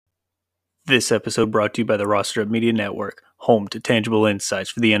This episode brought to you by the Roster Up Media Network, home to tangible insights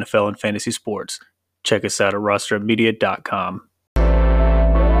for the NFL and fantasy sports. Check us out at rosterupmedia.com.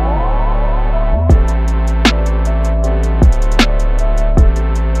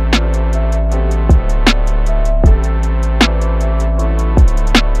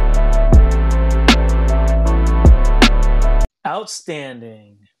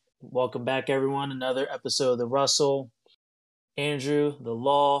 Outstanding. Welcome back, everyone. Another episode of The Russell. Andrew, the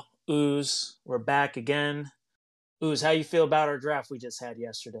Law, Ooze. We're back again. Ooze, how you feel about our draft we just had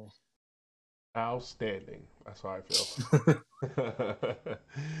yesterday? Outstanding. That's how I feel.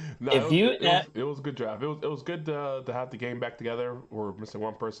 It was a good draft. It was good to have the game back together. We're missing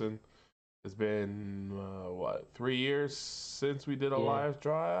one person. It's been 3 years since we did a live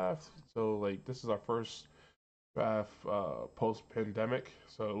draft. So this is our first draft post pandemic.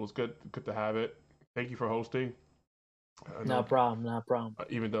 So it was good to have it. Thank you for hosting. No problem.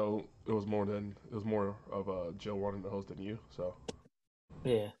 Even though it was more of Jill wanting to host than you. So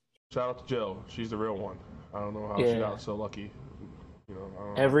yeah. Shout out to Jill. She's the real one. I don't know how she got so lucky.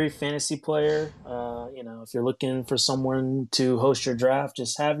 Every fantasy player, if you're looking for someone to host your draft,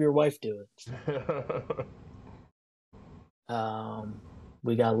 just have your wife do it.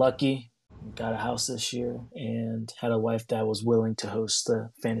 We got lucky. Got a house this year and had a wife that was willing to host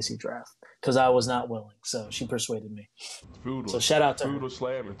the fantasy draft because I was not willing. So she persuaded me. Shout out to her. Food was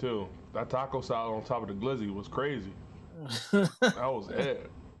slamming too. That taco salad on top of the glizzy was crazy. That was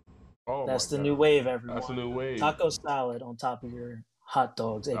it. Oh, that's the new wave, everyone. That's the new wave. Taco salad on top of your hot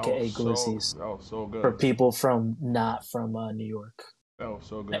dogs, aka glizzies. That was so good. For people not from New York. That was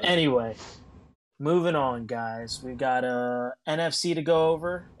so good. Anyway, moving on, guys. We got NFC to go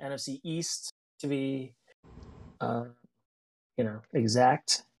over, NFC East to be,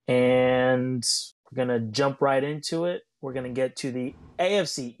 exact. And we're gonna jump right into it. We're gonna get to the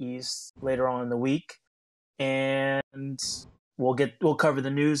AFC East later on in the week, and we'll cover the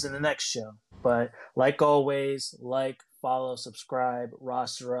news in the next show. But like always, follow, subscribe,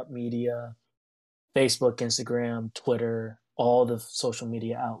 Roster Up Media, Facebook, Instagram, Twitter, all the social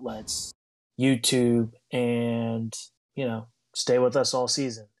media outlets, YouTube, and stay with us all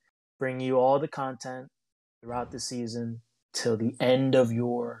season. Bring you all the content throughout the season till the end of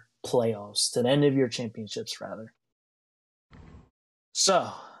your playoffs, to the end of your championships, rather. So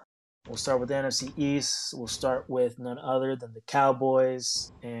we'll start with the NFC East. We'll start with none other than the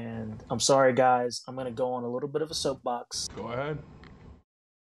Cowboys. And I'm sorry, guys. I'm going to go on a little bit of a soapbox. Go ahead.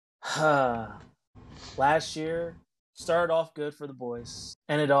 Last year, started off good for the boys.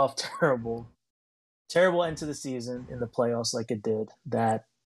 Ended off terrible. Terrible end to the season in the playoffs like it did. That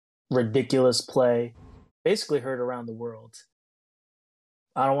ridiculous play basically heard around the world.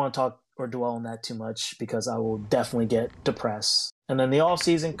 I don't want to talk or dwell on that too much because I will definitely get depressed. And then the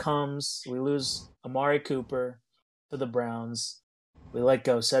offseason comes. We lose Amari Cooper to the Browns. We let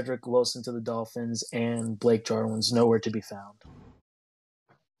go Cedric Wilson to the Dolphins, and Blake Jarwin's nowhere to be found.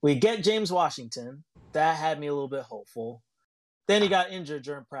 We get James Washington. That had me a little bit hopeful. Then he got injured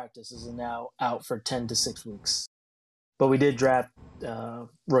during practices and now out for 10 to 6 weeks. But we did draft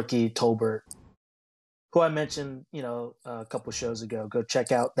rookie Tolbert, who I mentioned, a couple shows ago. Go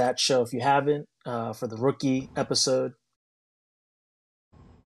check out that show if you haven't for the rookie episode.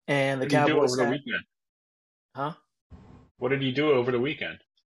 And the Cowboys over the weekend. Huh? What did he do over the weekend?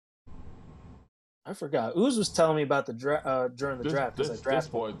 I forgot. Ooze was telling me about the during the draft. This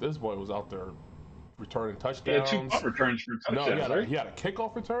boy was out there returning touchdowns. He had 2 punt returns for touchdowns. No, he had a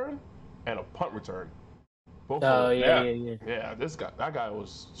kickoff return and a punt return. Yeah. That guy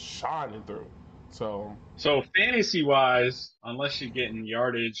was shining through. So fantasy wise, unless you're getting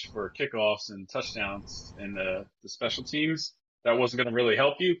yardage for kickoffs and touchdowns and the special teams, that wasn't going to really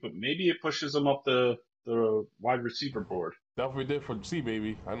help you. But maybe it pushes him up the wide receiver board. Definitely did for C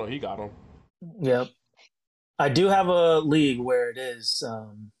baby. I know he got him. Yep. I do have a league where it is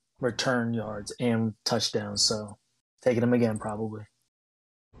return yards and touchdowns, so taking him again probably.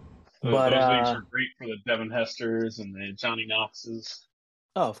 Those leagues are great for the Devin Hesters and the Johnny Knoxes.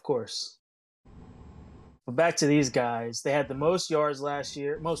 Oh, of course. But back to these guys. They had the most yards last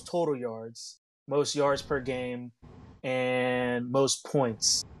year, most total yards, most yards per game, and most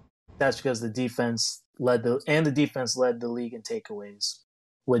points. That's because the defense led the league in takeaways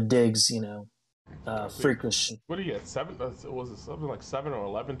with Diggs, freakish. What did he get? 7? Was it something like 7 or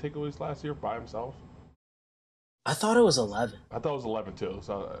 11 takeaways last year by himself? I thought it was 11. I thought it was 11 too.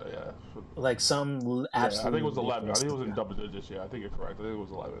 So yeah, like some absolute. I think it was 11. I think it was in double digits. Yeah, I think you're correct. I think it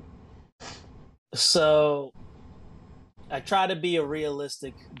was 11. So I try to be a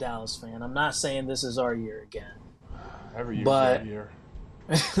realistic Dallas fan. I'm not saying this is our year again. Every year.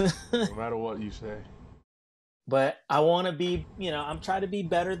 No matter what you say. But I want to be, I'm trying to be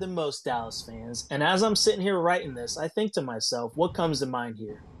better than most Dallas fans. And as I'm sitting here writing this, I think to myself, what comes to mind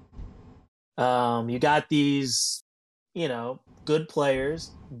here? You got these, good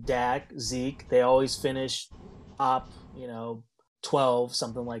players, Dak, Zeke. They always finish top, 12,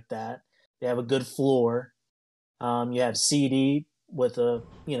 something like that. They have a good floor. You have CD with a,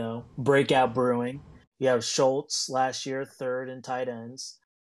 breakout brewing. You have Schultz last year, third in tight ends.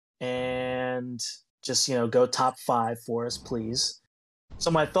 And just, go top 5 for us, please.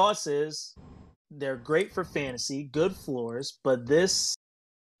 So my thoughts is they're great for fantasy, good floors, but this,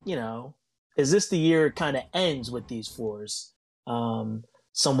 is this the year it kind of ends with these floors?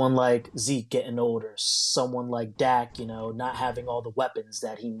 Someone like Zeke getting older, someone like Dak, not having all the weapons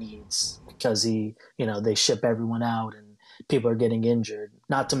that he needs because they ship everyone out and people are getting injured.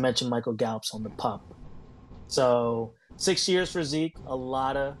 Not to mention Michael Gallup's on the pup. So 6 years for Zeke, a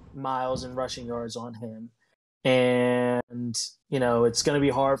lot of miles and rushing yards on him. And, it's going to be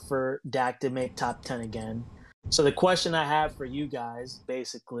hard for Dak to make top 10 again. So the question I have for you guys,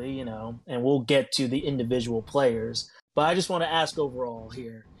 basically, and we'll get to the individual players, but I just want to ask overall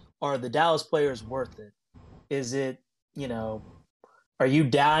here, are the Dallas players worth it? Is it, are you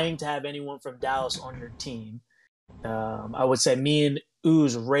dying to have anyone from Dallas on your team? I would say me and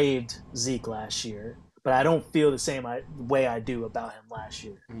Ooze raved Zeke last year, but I don't feel the same way I do about him last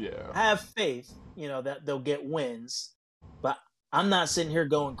year. Yeah. I have faith, that they'll get wins, but I'm not sitting here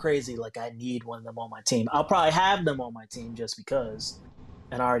going crazy like I need one of them on my team. I'll probably have them on my team just because,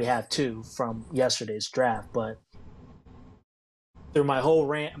 and I already have 2 from yesterday's draft. But through my whole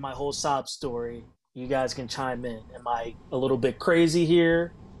rant and my whole sob story, you guys can chime in. Am I a little bit crazy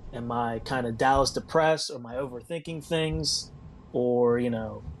here? Am I kind of Dallas depressed? Or am I overthinking things? Or,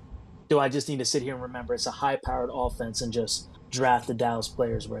 do I just need to sit here and remember it's a high-powered offense and just draft the Dallas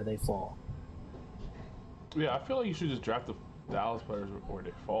players where they fall? Yeah, I feel like you should just draft the Dallas players where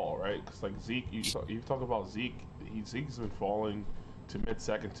they fall, right? Because like Zeke, you talk about Zeke. Zeke's been falling to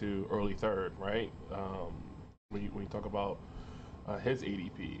mid-second to early third, right? When you talk about his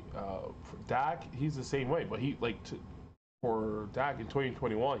ADP, for Dak, he's the same way. But for Dak in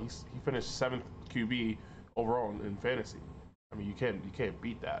 2021, he finished 7th QB overall in fantasy. I mean, you can't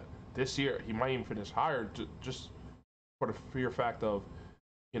beat that. This year, he might even finish higher, just for the sheer fact of,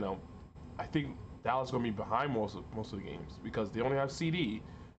 you know, I think Dallas is going to be behind most of the games because they only have CD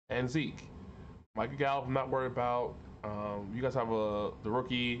and Zeke. Michael Gallup, I'm not worried about. You guys have the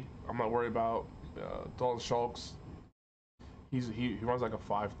rookie. I'm not worried about. Dalton Schultz. He runs like a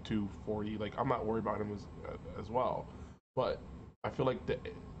 5.2 40. Like I'm not worried about him as well. But I feel like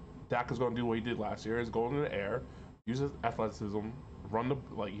Dak is going to do what he did last year: is go in the air, use his athleticism,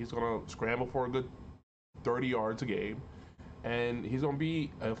 he's going to scramble for a good 30 yards a game, and he's going to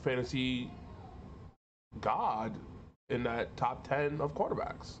be a fantasy god in that top 10 of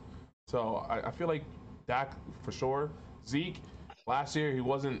quarterbacks. So I feel like Dak for sure. Zeke, last year he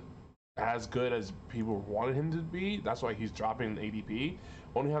wasn't as good as people wanted him to be. That's why he's dropping ADP.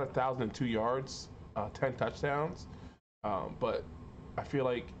 Only had 1,002 yards, 10 touchdowns. But I feel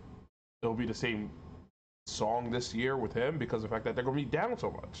like it'll be the same song this year with him because of the fact that they're going to be down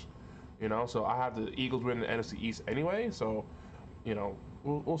so much. So I have the Eagles win the NFC East anyway. So,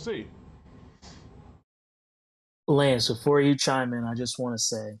 we'll see. Lance, before you chime in, I just want to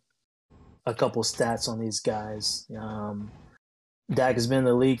say a couple stats on these guys. Dak has been in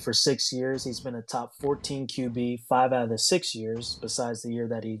the league for 6 years. He's been a top 14 QB 5 out of the 6 years, besides the year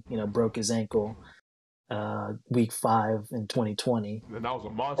that he, broke his ankle, week 5 in 2020. And that was a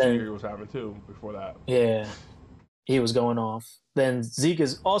monster year he was having too. Before that, yeah, he was going off. Then Zeke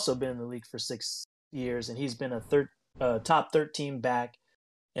has also been in the league for 6 years, and he's been a top 13 back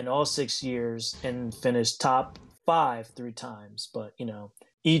in all 6 years and finished top 5 3 times. But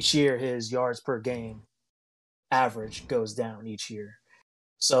each year his yards per game average goes down each year.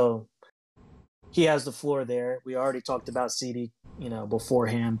 So he has the floor there. We already talked about CD,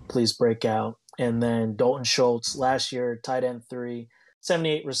 beforehand. Please break out. And then Dalton Schultz last year, tight end 3,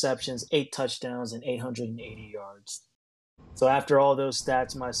 78 receptions, 8 touchdowns, and 880 yards. So after all those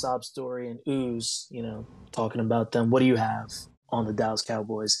stats, my sob story and Ooze, talking about them, what do you have on the Dallas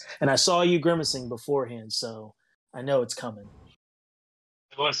Cowboys? And I saw you grimacing beforehand, so I know it's coming.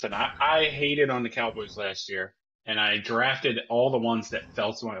 Listen, I hated on the Cowboys last year, and I drafted all the ones that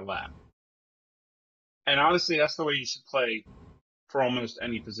fell to my lap. And honestly, that's the way you should play for almost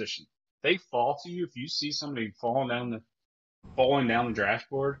any position. They fall to you if you see somebody falling down the draft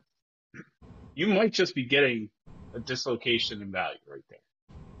board. You might just be getting a dislocation in value right there.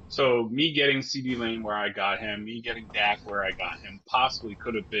 So me getting CeeDee Lamb where I got him, me getting Dak where I got him, possibly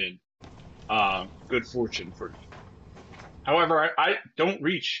could have been good fortune for me. However, I don't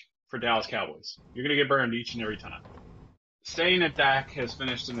reach for Dallas Cowboys. You're going to get burned each and every time. Saying that Dak has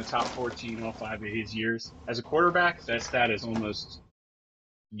finished in the top 14 all 5 of his years as a quarterback, that stat is almost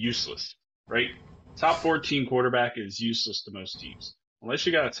useless, right? Top 14 quarterback is useless to most teams. Unless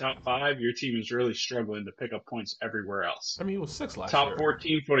you got a top 5, your team is really struggling to pick up points everywhere else. I mean, he was 6 last Top year.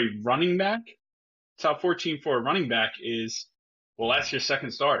 14 for a running back. Top 14 for a running back is, well, that's your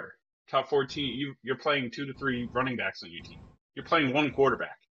second starter. Top 14, you're playing 2 to 3 running backs on your team. You're playing one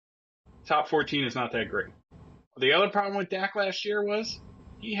quarterback. Top 14 is not that great. The other problem with Dak last year was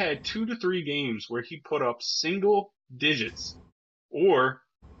he had 2 to 3 games where he put up single digits or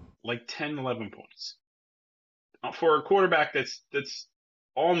like 10, 11 points. For a quarterback that's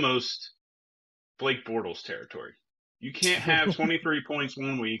almost Blake Bortles territory. You can't have 23 points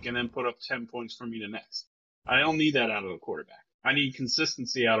one week and then put up 10 points for me the next. I don't need that out of a quarterback. I need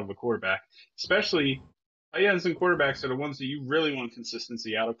consistency out of a quarterback, especially tight ends and quarterbacks are the ones that you really want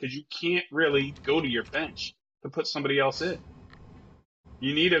consistency out of because you can't really go to your bench to put somebody else in.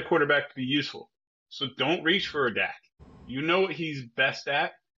 You need a quarterback to be useful. So don't reach for a Dak. You know what he's best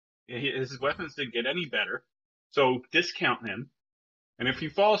at. His weapons didn't get any better. So discount him. And if he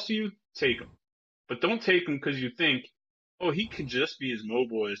falls to you, take him. But don't take him because you think, oh, he could just be as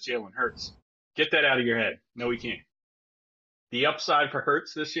mobile as Jalen Hurts. Get that out of your head. No, he can't. The upside for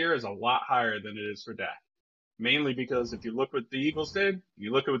Hurts this year is a lot higher than it is for Dak. Mainly because if you look what the Eagles did,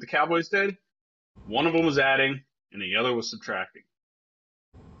 you look at what the Cowboys did, one of them was adding and the other was subtracting.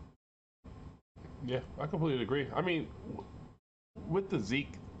 Yeah, I completely agree. I mean, with the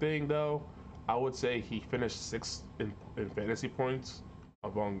Zeke thing, though, I would say he finished 6th in fantasy points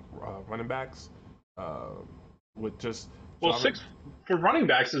among running backs. With just well, 6 for running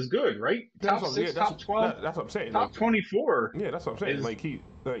backs is good, right? Top 6, top 12. That's what I'm saying. Top 24. Yeah, that's what I'm saying. Like he,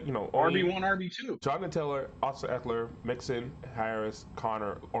 RB1, RB2. Jonathan Taylor, Austin Eckler, Mixon, Harris,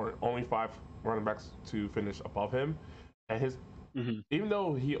 Connor are only 5 running backs to finish above him, and his even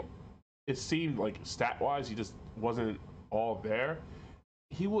though it seemed like stat wise he just wasn't all there.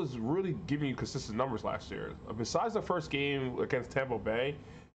 He was really giving you consistent numbers last year. Besides the first game against Tampa Bay,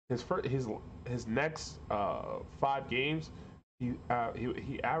 his next 5 games,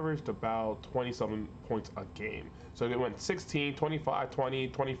 he averaged about 27 points a game. So it went 16, 25, 20,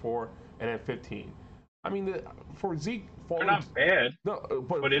 24, and then 15. I mean, for Zeke, they're not bad. No,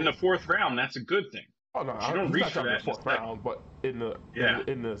 but in the 4th round, that's a good thing. Oh no, you don't reach for that in the 4th round, but in the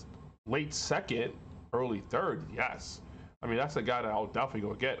late 2nd, early 3rd, yes. I mean, that's a guy that I'll definitely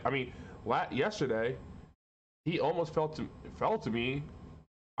go get. I mean, yesterday, he almost fell to me.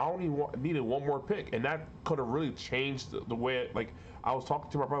 I only needed one more pick, and that could have really changed the way. Like I was talking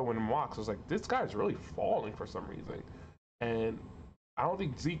to my brother when in mocks, I was like, "This guy's really falling for some reason," and I don't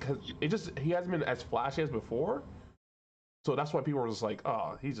think Zeke he hasn't been as flashy as before. So that's why people were just like,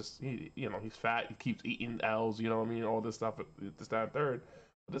 "Oh, he's fat. He keeps eating L's. You know what I mean? All this stuff, this, that, and third."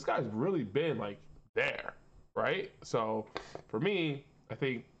 But this guy's really been like there. Right? So for me, I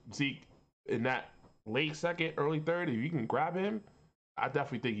think Zeke in that late 2nd, early 3rd, if you can grab him, I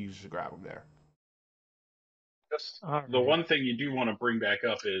definitely think you should grab him there. The one thing you do want to bring back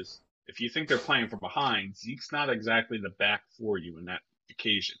up is if you think they're playing from behind, Zeke's not exactly the back for you in that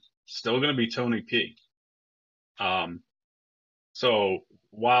occasion. Still going to be Tony P. So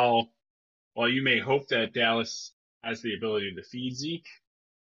while you may hope that Dallas has the ability to feed Zeke,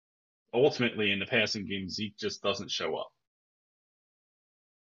 ultimately in the passing game, Zeke just doesn't show up.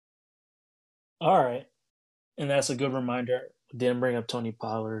 All right. And that's a good reminder. Didn't bring up Tony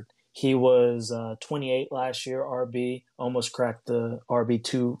Pollard. He was 28 last year, RB, almost cracked the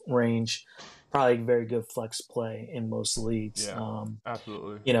RB2 range. Probably a very good flex play in most leagues. Yeah,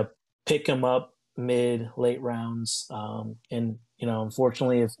 absolutely. Pick him up late rounds. And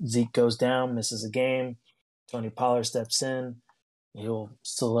unfortunately, if Zeke goes down, misses a game, Tony Pollard steps in. He'll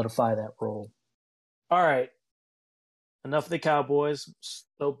solidify that role. All right. Enough of the Cowboys.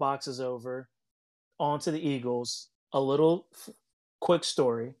 Soapbox is over. On to the Eagles. A little quick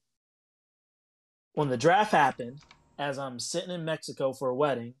story. When the draft happened, as I'm sitting in Mexico for a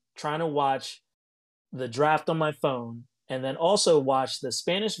wedding, trying to watch the draft on my phone, and then also watch the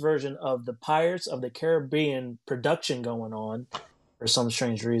Spanish version of the Pirates of the Caribbean production going on for some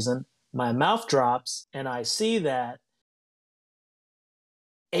strange reason, my mouth drops, and I see that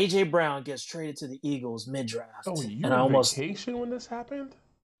A.J. Brown gets traded to the Eagles mid-draft. Oh, you and were on vacation when this happened?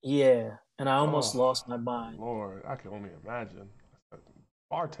 Yeah, and I almost lost my mind. Lord, I can only imagine.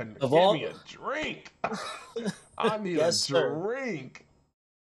 Bartender, give me a drink. I need a drink.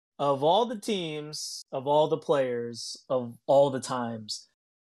 of all the teams, of all the players, of all the times.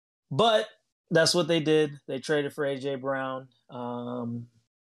 But that's what they did. They traded for A.J. Brown.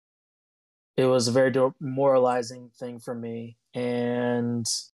 It was a very demoralizing thing for me. And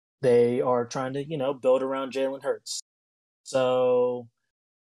they are trying to, build around Jalen Hurts. So,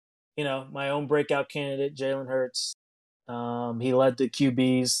 my own breakout candidate, Jalen Hurts. He led the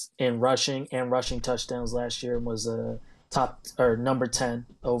QBs in rushing and rushing touchdowns last year and was a top or number 10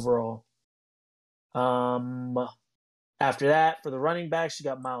 overall. After that, for the running backs, you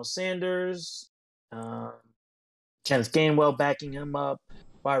got Miles Sanders, Kenneth Gainwell backing him up.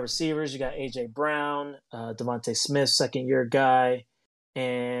 Wide receivers, you got A.J. Brown, Devontae Smith, second-year guy,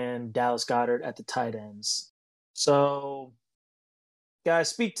 and Dallas Goedert at the tight ends. So, guys,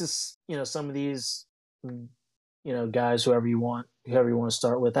 speak to some of these, guys, whoever you want to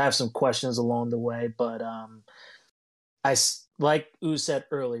start with. I have some questions along the way, but like U said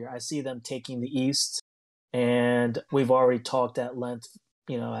earlier, I see them taking the East, and we've already talked at length,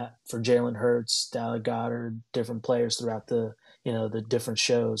 for Jalen Hurts, Dallas Goedert, different players throughout the different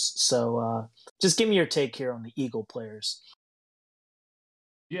shows. So just give me your take here on the Eagle players.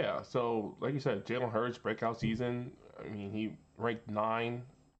 Yeah, so like you said, Jalen Hurts breakout season. I mean, he ranked 9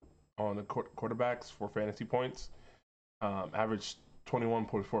 on the quarterbacks for fantasy points. Averaged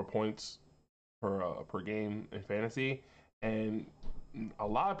 21.4 points per game in fantasy, and a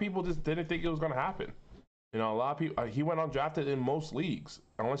lot of people just didn't think it was going to happen. A lot of people. He went undrafted in most leagues,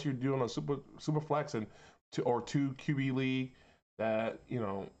 unless you're doing a super flex and two QB league that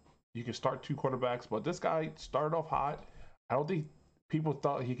you can start 2 quarterbacks. But this guy started off hot. I don't think people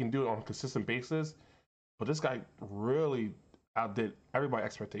thought he can do it on a consistent basis, but this guy really outdid everybody's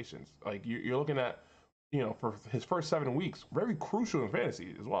expectations. Like you're looking at, for his first 7 weeks, very crucial in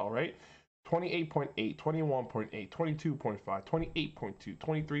fantasy as well, right? 28.8, 21.8, 22.5, 28.2,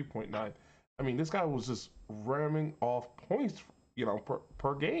 23.9. I mean, this guy was just ramming off points,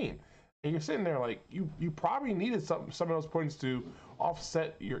 per game. And you're sitting there like you probably needed some of those points to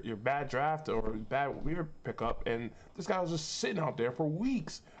offset your bad draft or bad waiver pickup. And this guy was just sitting out there for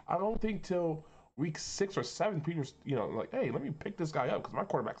weeks. I don't think till week 6 or 7 people, like, hey, let me pick this guy up because my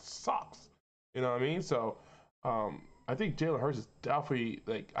quarterback sucks. You know what I mean? So I think Jalen Hurts is definitely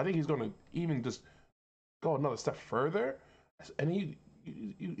I think he's going to even just go another step further. And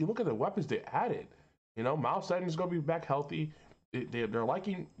you look at the weapons they added. Miles Sanders is going to be back healthy. They're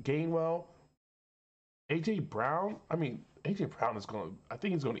liking Gainwell. A.J. Brown. I mean, A.J. Brown is going to. I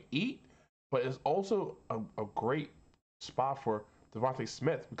think he's going to eat, but it's also a great spot for Devontae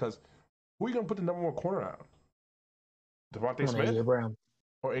Smith because who are you going to put the number 1 corner on? Devontae Smith A.J. Brown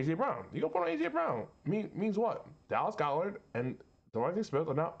or A.J. Brown? You going to put on A.J. Brown means what? Dallas Goedert and Devontae Smith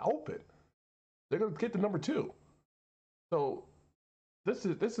are now open. They're going to get the number 2. So this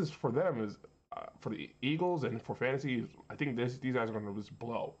is for them is for the Eagles and for fantasy. I think these guys are going to just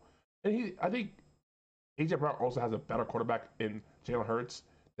blow. And I think AJ Brown also has a better quarterback in Jalen Hurts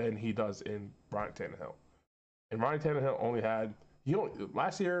than he does in Ryan Tannehill. And Ryan Tannehill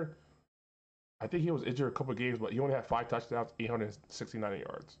last year. I think he was injured a couple of games, but he only had 5 touchdowns, 869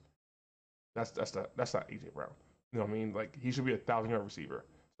 yards. That's not AJ Brown. You know what I mean? Like he should be a 1,000-yard receiver.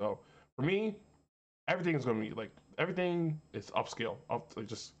 So for me, everything is going to be everything is upscale.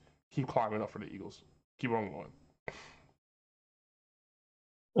 Just keep climbing up for the Eagles. Keep on going.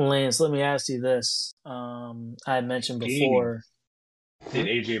 Lance, let me ask you this. I had mentioned before. Did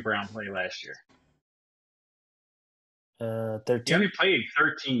AJ Brown play last year? 13. He only played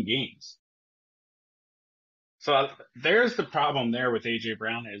 13 games. So there's the problem there with AJ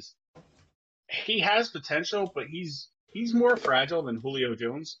Brown is he has potential, but he's more fragile than Julio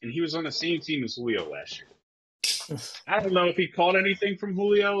Jones, and he was on the same team as Julio last year. I don't know if he caught anything from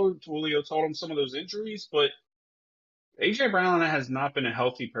Julio. Julio told him some of those injuries, but AJ Brown has not been a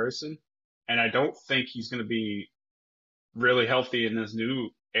healthy person, and I don't think he's going to be really healthy in this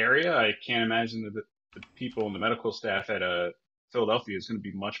new area. I can't imagine that the people in the medical staff at Philadelphia is going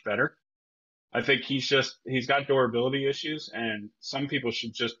to be much better. I think he's got durability issues, and some people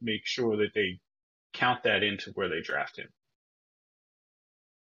should just make sure that they count that into where they draft him.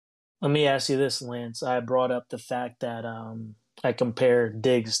 Let me ask you this, Lance. I brought up the fact that I compared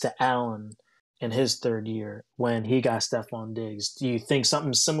Diggs to Allen in his 3rd year when he got Stephon Diggs. Do you think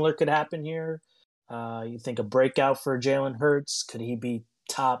something similar could happen here? You think a breakout for Jalen Hurts? Could he be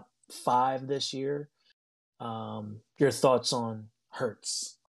top 5 this year? Your thoughts on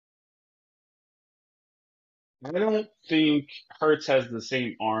Hurts? I don't think Hurts has the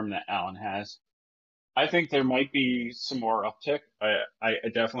same arm that Allen has. I think there might be some more uptick. I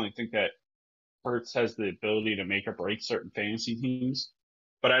definitely think that Hurts has the ability to make or break certain fantasy teams.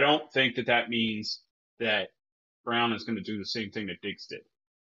 But I don't think that means that Brown is going to do the same thing that Diggs did.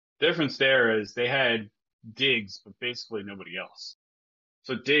 The difference there is they had Diggs, but basically nobody else.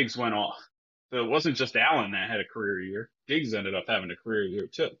 So Diggs went off. So it wasn't just Allen that had a career year. Diggs ended up having a career year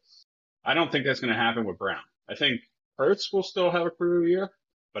too. I don't think that's going to happen with Brown. I think Hurts will still have a career year,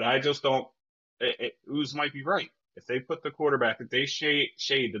 but I just don't. Ooze might be right. If they put the quarterback, if they shade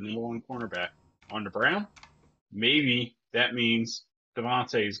the number one cornerback onto Brown, maybe that means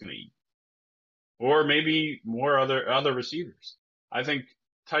Devontae is going to eat. Or maybe more other receivers. I think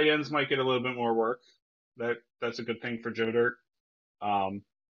tight ends might get a little bit more work. That's a good thing for Joe Dirt.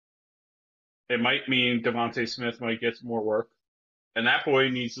 It might mean Devontae Smith might get more work. And that boy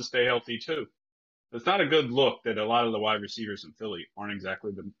needs to stay healthy too. It's not a good look that a lot of the wide receivers in Philly aren't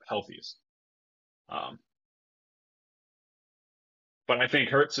exactly the healthiest. But I think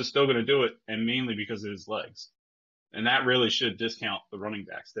Hurts is still going to do it, and mainly because of his legs. And that really should discount the running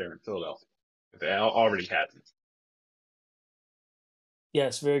backs there in Philadelphia, if they already hasn't.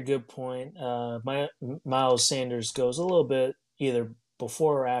 Yes, very good point. Miles Sanders goes a little bit either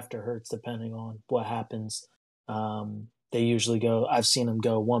before or after Hurts, depending on what happens. They usually go, I've seen them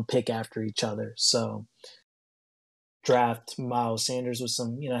go one pick after each other. So draft Miles Sanders with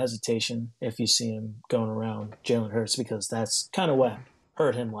some, hesitation if you see him going around Jalen Hurts, because that's kind of what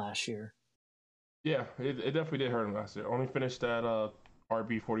hurt him last year. Yeah, it definitely did hurt him last year. Only finished at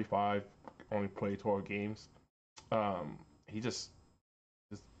RB 45, only played 12 games. He just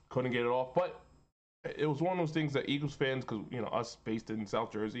couldn't get it off. But it was one of those things that Eagles fans, because us based in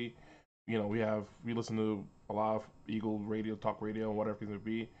South Jersey, we listen to a lot of Eagle radio, talk radio, and whatever it may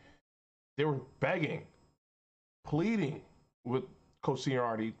be. They were begging, pleading with Coach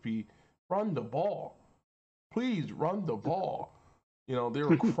Seniority to be run the ball, please run the ball. They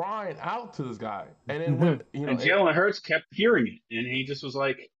were crying out to this guy, and then when and Jalen Hurts kept hearing it, and he just was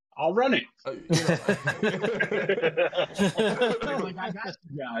like, "I'll run it." Like, I got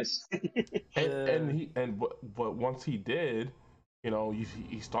you guys. But once he did,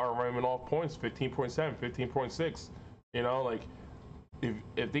 he started running off points, 15.7, 15.6. Like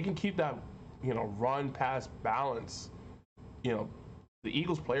if they can keep that, run pass balance, the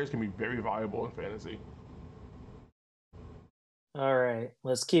Eagles players can be very valuable in fantasy. All right,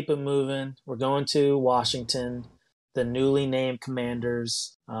 let's keep it moving. We're going to Washington, the newly named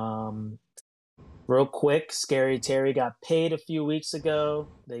Commanders. Real quick, Scary Terry got paid a few weeks ago.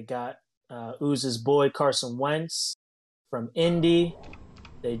 They got Ooze's boy Carson Wentz from Indy.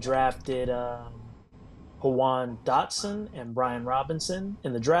 They drafted Juwan Dotson and Brian Robinson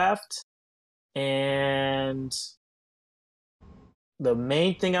in the draft. And the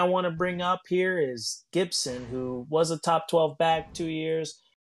main thing I want to bring up here is Gibson, who was a top 12 back 2 years,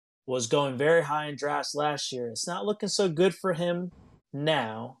 was going very high in drafts last year. It's not looking so good for him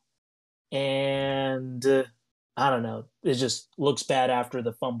now. And I don't know. It just looks bad after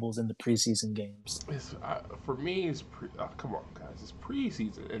the fumbles in the preseason games. For me, come on, guys. It's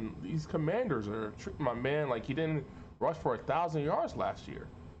preseason, and these Commanders are treating my man like he didn't rush for 1,000 yards last year.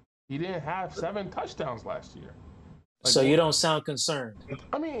 He didn't have 7 touchdowns last year. So you don't sound concerned.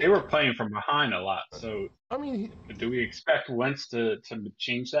 I mean, they were playing from behind a lot. So do we expect Wentz to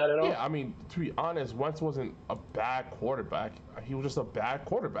change that at all? Yeah, I mean, to be honest, Wentz wasn't a bad quarterback. He was just a bad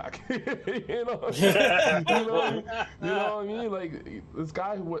quarterback. you know what I mean? Like this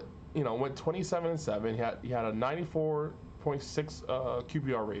guy who went 27-7. He had a 94.6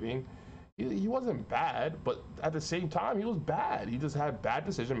 QBR rating. He wasn't bad, but at the same time, he was bad. He just had bad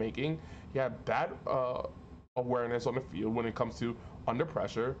decision making. He had bad awareness on the field when it comes to under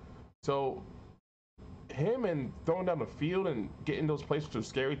pressure. So him and throwing down the field and getting those plays to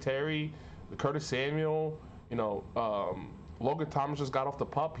Scary Terry, Curtis Samuel, Logan Thomas just got off the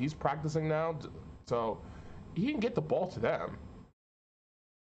pup. He's practicing now. So he can get the ball to them.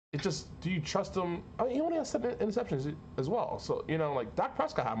 It just, do you trust him? I mean, he only has 7 interceptions as well. So, like Dak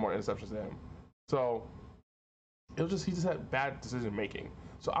Prescott had more interceptions than him. So he just had bad decision making.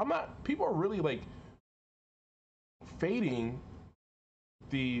 So people are really like fading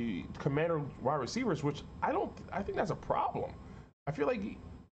the Commander wide receivers, which I think that's a problem. I feel like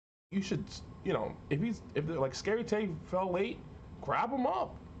you should, if like Scary Terry fell late, grab him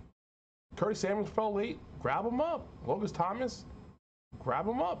up. Curtis Samuel fell late, grab him up. Logan Thomas, grab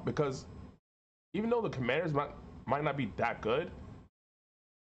him up, because even though the Commanders might not be that good,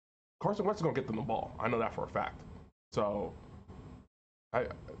 Carson Wentz is gonna get them the ball. I know that for a fact. So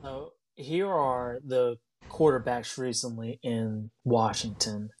here are the quarterbacks recently in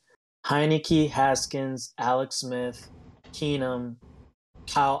Washington: Heineke, Haskins, Alex Smith, Keenum,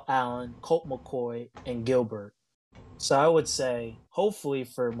 Kyle Allen, Colt McCoy, and Gilbert. So I would say hopefully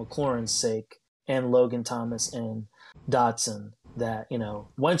for McLaurin's sake and Logan Thomas and Dotson, that,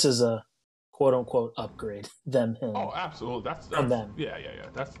 Wentz is a quote unquote upgrade him. Oh, absolutely. That's them. Yeah.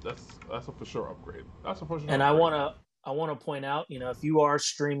 That's a for sure upgrade. That's a for sure. And upgrade. I wanna point out, if you are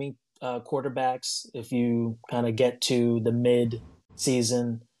streaming quarterbacks, if you kind of get to the mid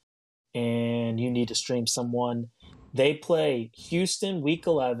season and you need to stream someone, they play Houston week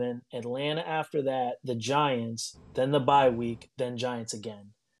 11, Atlanta after that, the Giants, then the bye week, then Giants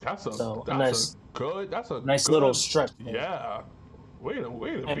again. That's a nice good, little stretch. Yeah. Wait a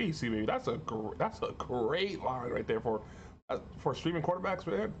BC, baby. That's a great line right there for streaming quarterbacks,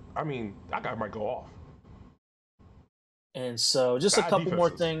 man. I mean, that guy might go off. And so, just a couple more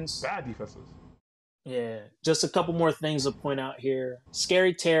things. Bad defenses. Yeah, just a couple more things to point out here.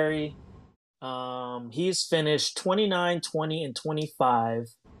 Scary Terry, he's finished 29, 20, and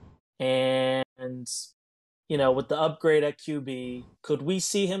 25. And, with the upgrade at QB, could we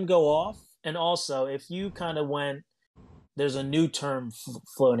see him go off? And also, if you kind of went, there's a new term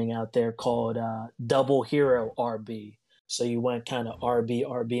floating out there called double hero RB. So you went kind of RB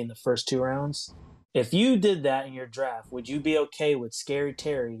in the first 2 rounds. If you did that in your draft, would you be okay with Scary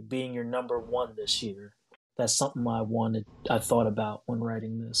Terry being your number 1 this year? That's something I thought about when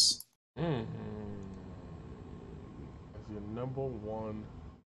writing this. As your number 1.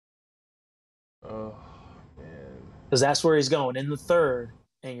 Oh, man. Because that's where he's going in the 3rd,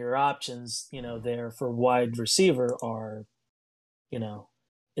 and your options, there for wide receiver are,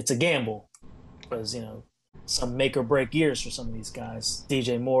 it's a gamble. Because, some make or break years for some of these guys.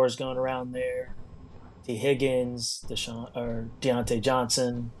 DJ Moore's going around there. T. Higgins, Deontay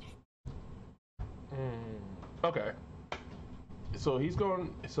Johnson. Okay. So he's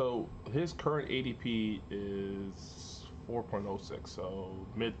going. So his current ADP is 4.06. So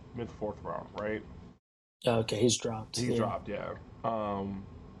mid 4th round, right? Okay, he's dropped. He's dropped. Yeah.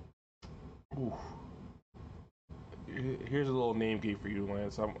 Here's a little name game for you,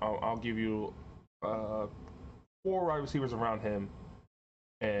 Lance. I'll give you 4 wide receivers around him,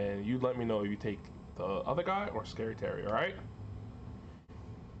 and you let me know if you take the other guy or Scary Terry, all right?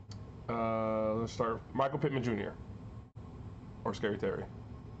 Let's start. Michael Pittman Jr. or Scary Terry?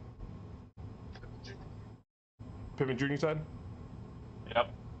 Pittman Jr. said?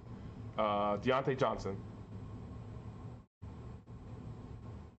 Yep. Deontay Johnson.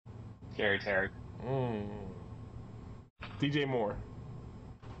 Scary Terry. DJ Moore.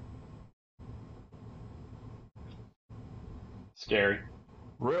 Scary.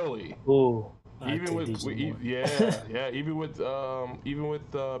 Really? Ooh. Even with even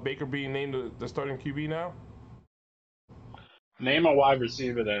with Baker being named the starting QB now. Name a wide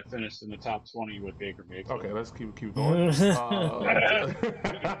receiver that finished in the top 20 with Baker Mayfield. Okay, let's keep going.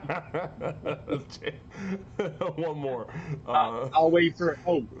 One more. I'll wait for.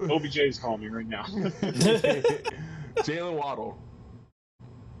 OBJ's calling me right now. Jalen Waddle.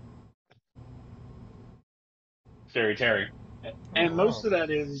 Scary Terry. And most of that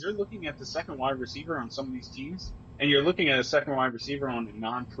is you're looking at the second wide receiver on some of these teams, and you're looking at a second wide receiver on a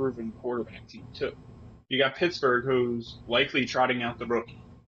non-proven quarterback team too. You got Pittsburgh, who's likely trotting out the rookie.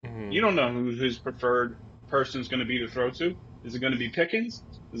 Mm-hmm. You don't know who his preferred person is going to be to throw to. Is it going to be Pickens?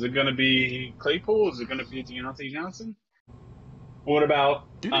 Is it going to be Claypool? Is it going to be Deontay Johnson? What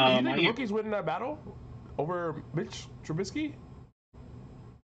about? Do you think the rookie's winning that battle over Mitch Trubisky?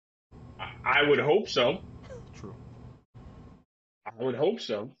 I would hope so. True. I would hope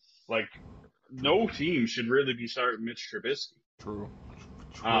so. Like, no team should really be starting Mitch Trubisky. True.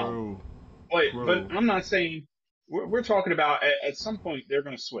 But I'm not saying we're talking about at some point they're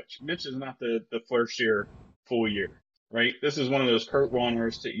going to switch. Mitch is not the first year, full year, right? This is one of those Kurt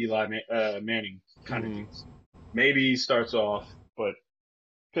Warners to Eli Manning kind of things. Maybe he starts off, but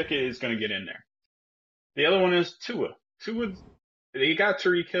Pickett is going to get in there. The other one is Tua. They got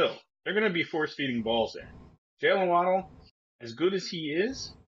Tyreek Hill. They're going to be force feeding balls there. Jalen Waddle, as good as he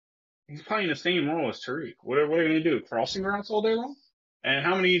is, he's playing the same role as Tyreek. What are they going to do? Crossing routes all day long? And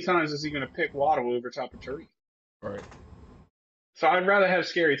how many times is he going to pick Waddle over top of Tyreek? Right. So I'd rather have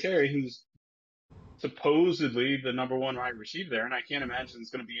Scary Terry, who's supposedly the number 1 wide receiver there, and I can't imagine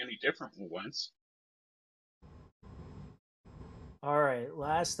it's going to be any different with Wentz. All right,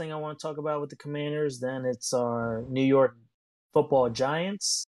 last thing I want to talk about with the Commanders, then it's our New York Football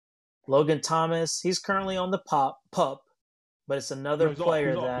Giants. Logan Thomas, he's currently on the pup, but it's another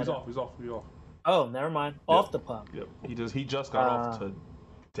player He's off. Oh, never mind. Yep. Off the pup. Yep. He just got off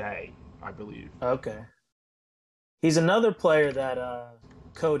today, I believe. Okay. He's another player that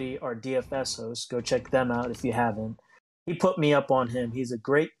Cody, our DFS host, go check them out if you haven't. he put me up on him. He's a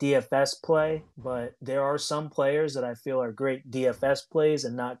great DFS play, but there are some players that I feel are great DFS plays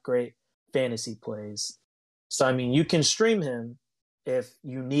and not great fantasy plays. So, I mean, you can stream him if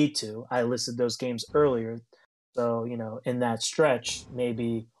you need to. I listed those games earlier. So, in that stretch,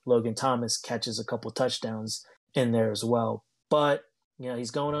 maybe Logan Thomas catches a couple touchdowns in there as well. But,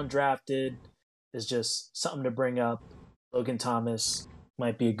 he's going undrafted. It's just something to bring up. Logan Thomas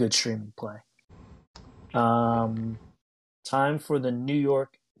might be a good streaming play. Time for the New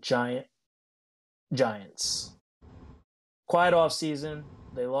York Giants. Quiet off season.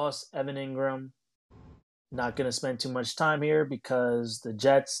 They lost Evan Ingram. Not going to spend too much time here because the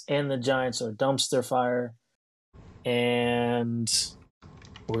Jets and the Giants are dumpster fire. And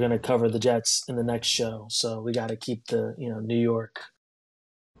we're going to cover the Jets in the next show. So we got to keep the, New York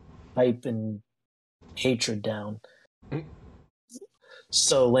hype and hatred down.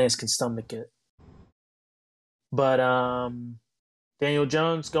 So Lance can stomach it. But Daniel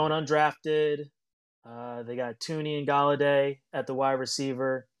Jones going undrafted. They got Tooney and Galladay at the wide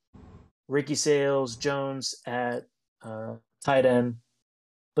receiver. Ricky Sales, Jones at tight end.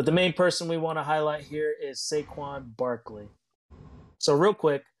 But the main person we want to highlight here is Saquon Barkley. So real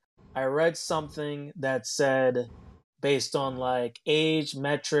quick, I read something that said based on age,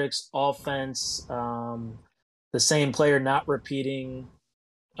 metrics, offense, the same player not repeating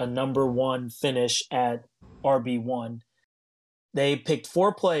a number one finish at RB1. They picked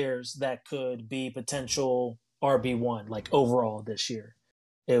 4 players that could be potential RB1, overall this year.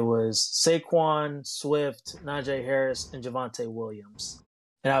 It was Saquon, Swift, Najee Harris, and Javonte Williams.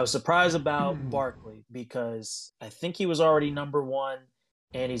 And I was surprised about Barkley because I think he was already number one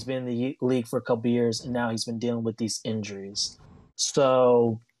and he's been in the league for a couple of years and now he's been dealing with these injuries.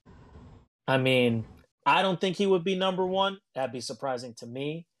 So, I mean, I don't think he would be number one. That'd be surprising to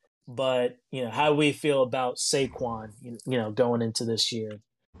me. But, how do we feel about Saquon, going into this year,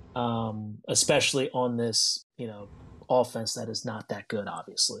 especially on this, offense that is not that good,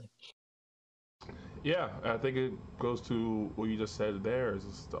 obviously. Yeah, I think it goes to what you just said there.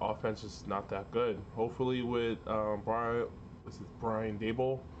 Is the offense is not that good. Hopefully, with Brian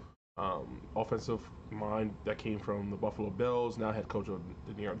Daboll, offensive mind that came from the Buffalo Bills, now head coach of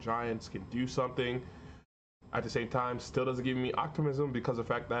the New York Giants, can do something. At the same time, still doesn't give me optimism because of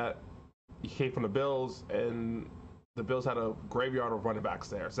the fact that he came from the Bills and the Bills had a graveyard of running backs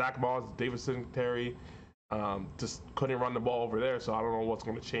there. Zach Moss, Davidson, Terry, just couldn't run the ball over there. So I don't know what's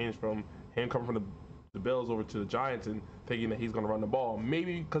going to change from him coming from the Bills over to the Giants and thinking that he's going to run the ball.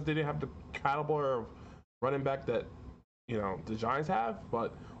 Maybe because they didn't have the caliber of running back that the Giants have,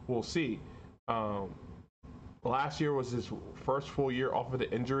 but we'll see. Last year was his first full year off of the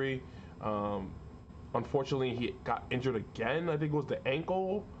injury. Unfortunately, he got injured again. I think it was the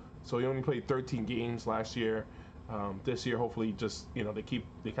ankle, so he only played 13 games last year. This year, hopefully, just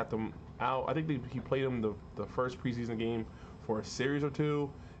they kept him out. I think he played him the first preseason game for a series or two,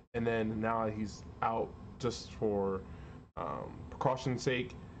 and then now he's out just for precaution's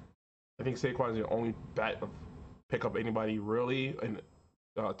sake. I think Saquon is the only bet of pick up anybody really, and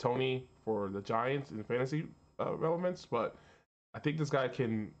Tony for the Giants in fantasy relevance. But I think this guy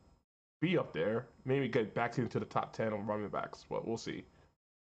can be up there, maybe get back into the top 10 on running backs, but we'll see.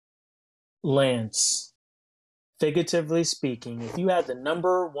 Lance, figuratively speaking, if you had the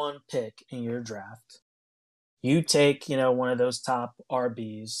number one pick in your draft, you take, one of those top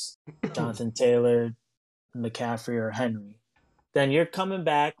RBs, Jonathan Taylor, McCaffrey, or Henry, then you're coming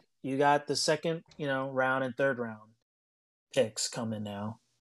back. You got the second, round and third round picks coming now.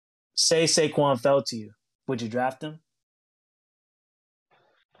 Say Saquon fell to you. Would you draft him?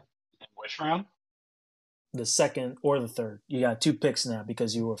 In which round? The second or the third. You got 2 picks now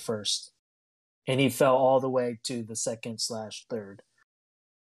because you were first. And he fell all the way to the second/third.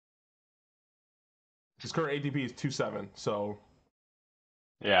 His current ADP is 2.7, so.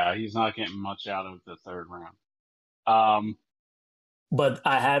 Yeah, he's not getting much out of the third round. But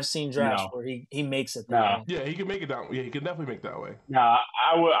I have seen drafts where he makes it that way. Yeah, he can make it that way. Yeah, he can definitely make that way. No,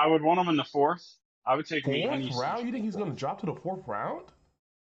 I would want him in the 4th. I would take him. Fourth round? You think he's going to drop to the 4th round?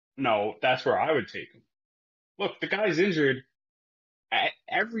 No, that's where I would take him. Look, the guy's injured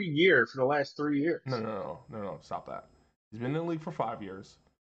every year for the last 3 years. No, stop that. He's been in the league for 5 years.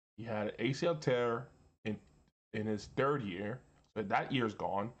 He had an ACL tear in his 3rd year, so that year's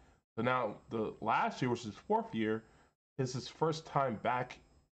gone. So now the last year, which is his 4th year, is his first time back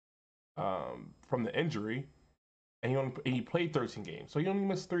from the injury, and he played 13 games, so he only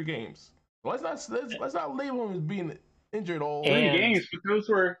missed 3 games. Let's not label him as being injured all 3 games, but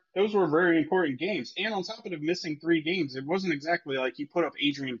those were very important games. And on top of missing 3 games, it wasn't exactly like he put up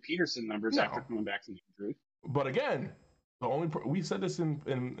Adrian Peterson numbers after coming back from the injury. But again, We said this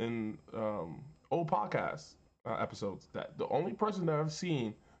in old podcast episodes that the only person that I've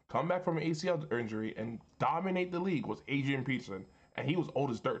seen come back from an ACL injury and dominate the league was Adrian Peterson, and he was old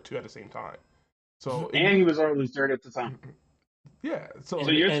as dirt too at the same time. So and he was already third at the time. Yeah. So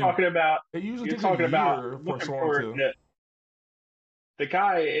you're talking about it usually you're takes talking a about year for looking someone for to. the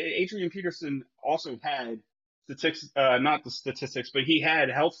guy Adrian Peterson also had statistics, not the statistics, but he had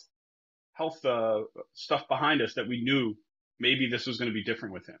health stuff behind us that we knew maybe this was going to be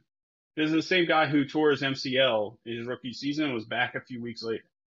different with him. This is the same guy who tore his MCL in his rookie season and was back a few weeks later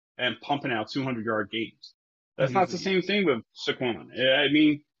and pumping out 200-yard games. That's not the same thing with Saquon. I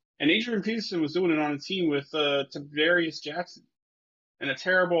mean, and Adrian Peterson was doing it on a team with Tavarius Jackson and a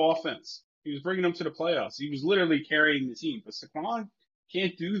terrible offense. He was bringing them to the playoffs. He was literally carrying the team. But Saquon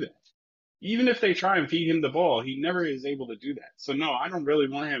can't do that. Even if they try and feed him the ball, he never is able to do that. So, no, I don't really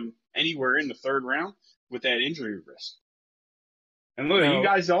want him anywhere in the third round with that injury risk. And look, you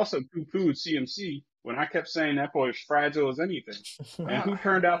guys also poo-pooed CMC when I kept saying that boy is fragile as anything. And who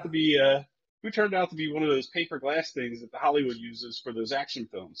turned out to be one of those paper glass things that the Hollywood uses for those action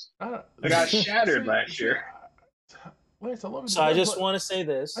films? That got shattered last year. Lance, I love it. So I just want to say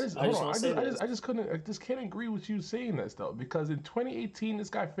this. I just can't agree with you saying this though, because in 2018 this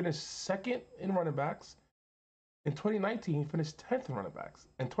guy finished second in running backs. In 2019 he finished 10th in running backs.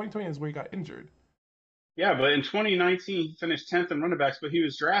 And 2020 is where he got injured. Yeah, but in 2019 he finished 10th in running backs, but he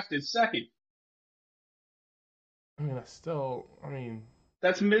was drafted second. I mean,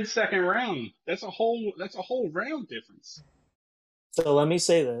 that's mid-second round. That's a whole round difference. So let me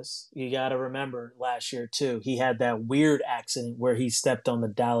say this. You got to remember last year, too, he had that weird accident where he stepped on the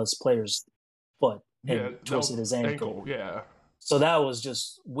Dallas player's foot and twisted his ankle. Yeah. So that was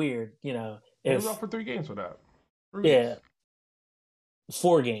just weird, He was out for 3 games for that.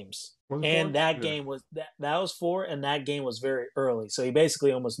 4 games. And that game was that was 4, and that game was very early. So he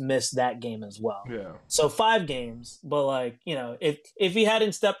basically almost missed that game as well. Yeah. So 5 games, but if he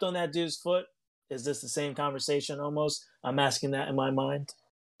hadn't stepped on that dude's foot, is this the same conversation almost? I'm asking that in my mind.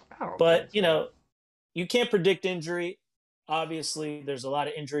 But, you can't predict injury. Obviously, there's a lot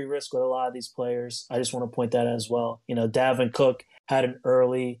of injury risk with a lot of these players. I just want to point that out as well. Dalvin Cook had an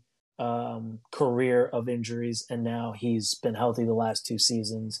early career of injuries, and now he's been healthy the last 2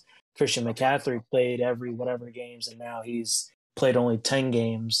 seasons. Christian McCaffrey played every whatever games, and now he's played only 10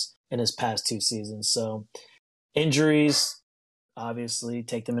 games in his past 2 seasons. So injuries, obviously,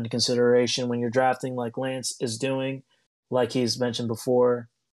 take them into consideration when you're drafting like Lance is doing. Like he's mentioned before,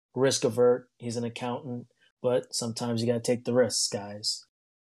 risk avert. He's an accountant, but sometimes you got to take the risks, guys.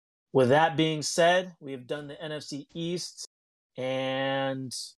 With that being said, we have done the NFC East.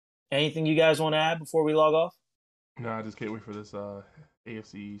 And anything you guys want to add before we log off? No, I just can't wait for this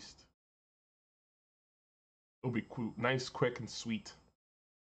AFC East. It'll be cool. Nice, quick, and sweet.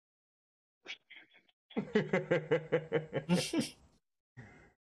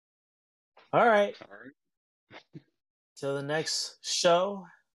 All right. Till the next show,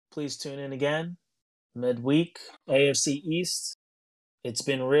 please tune in again. Midweek, AFC East. It's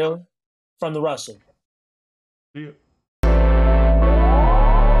been real from the Russell. Yeah.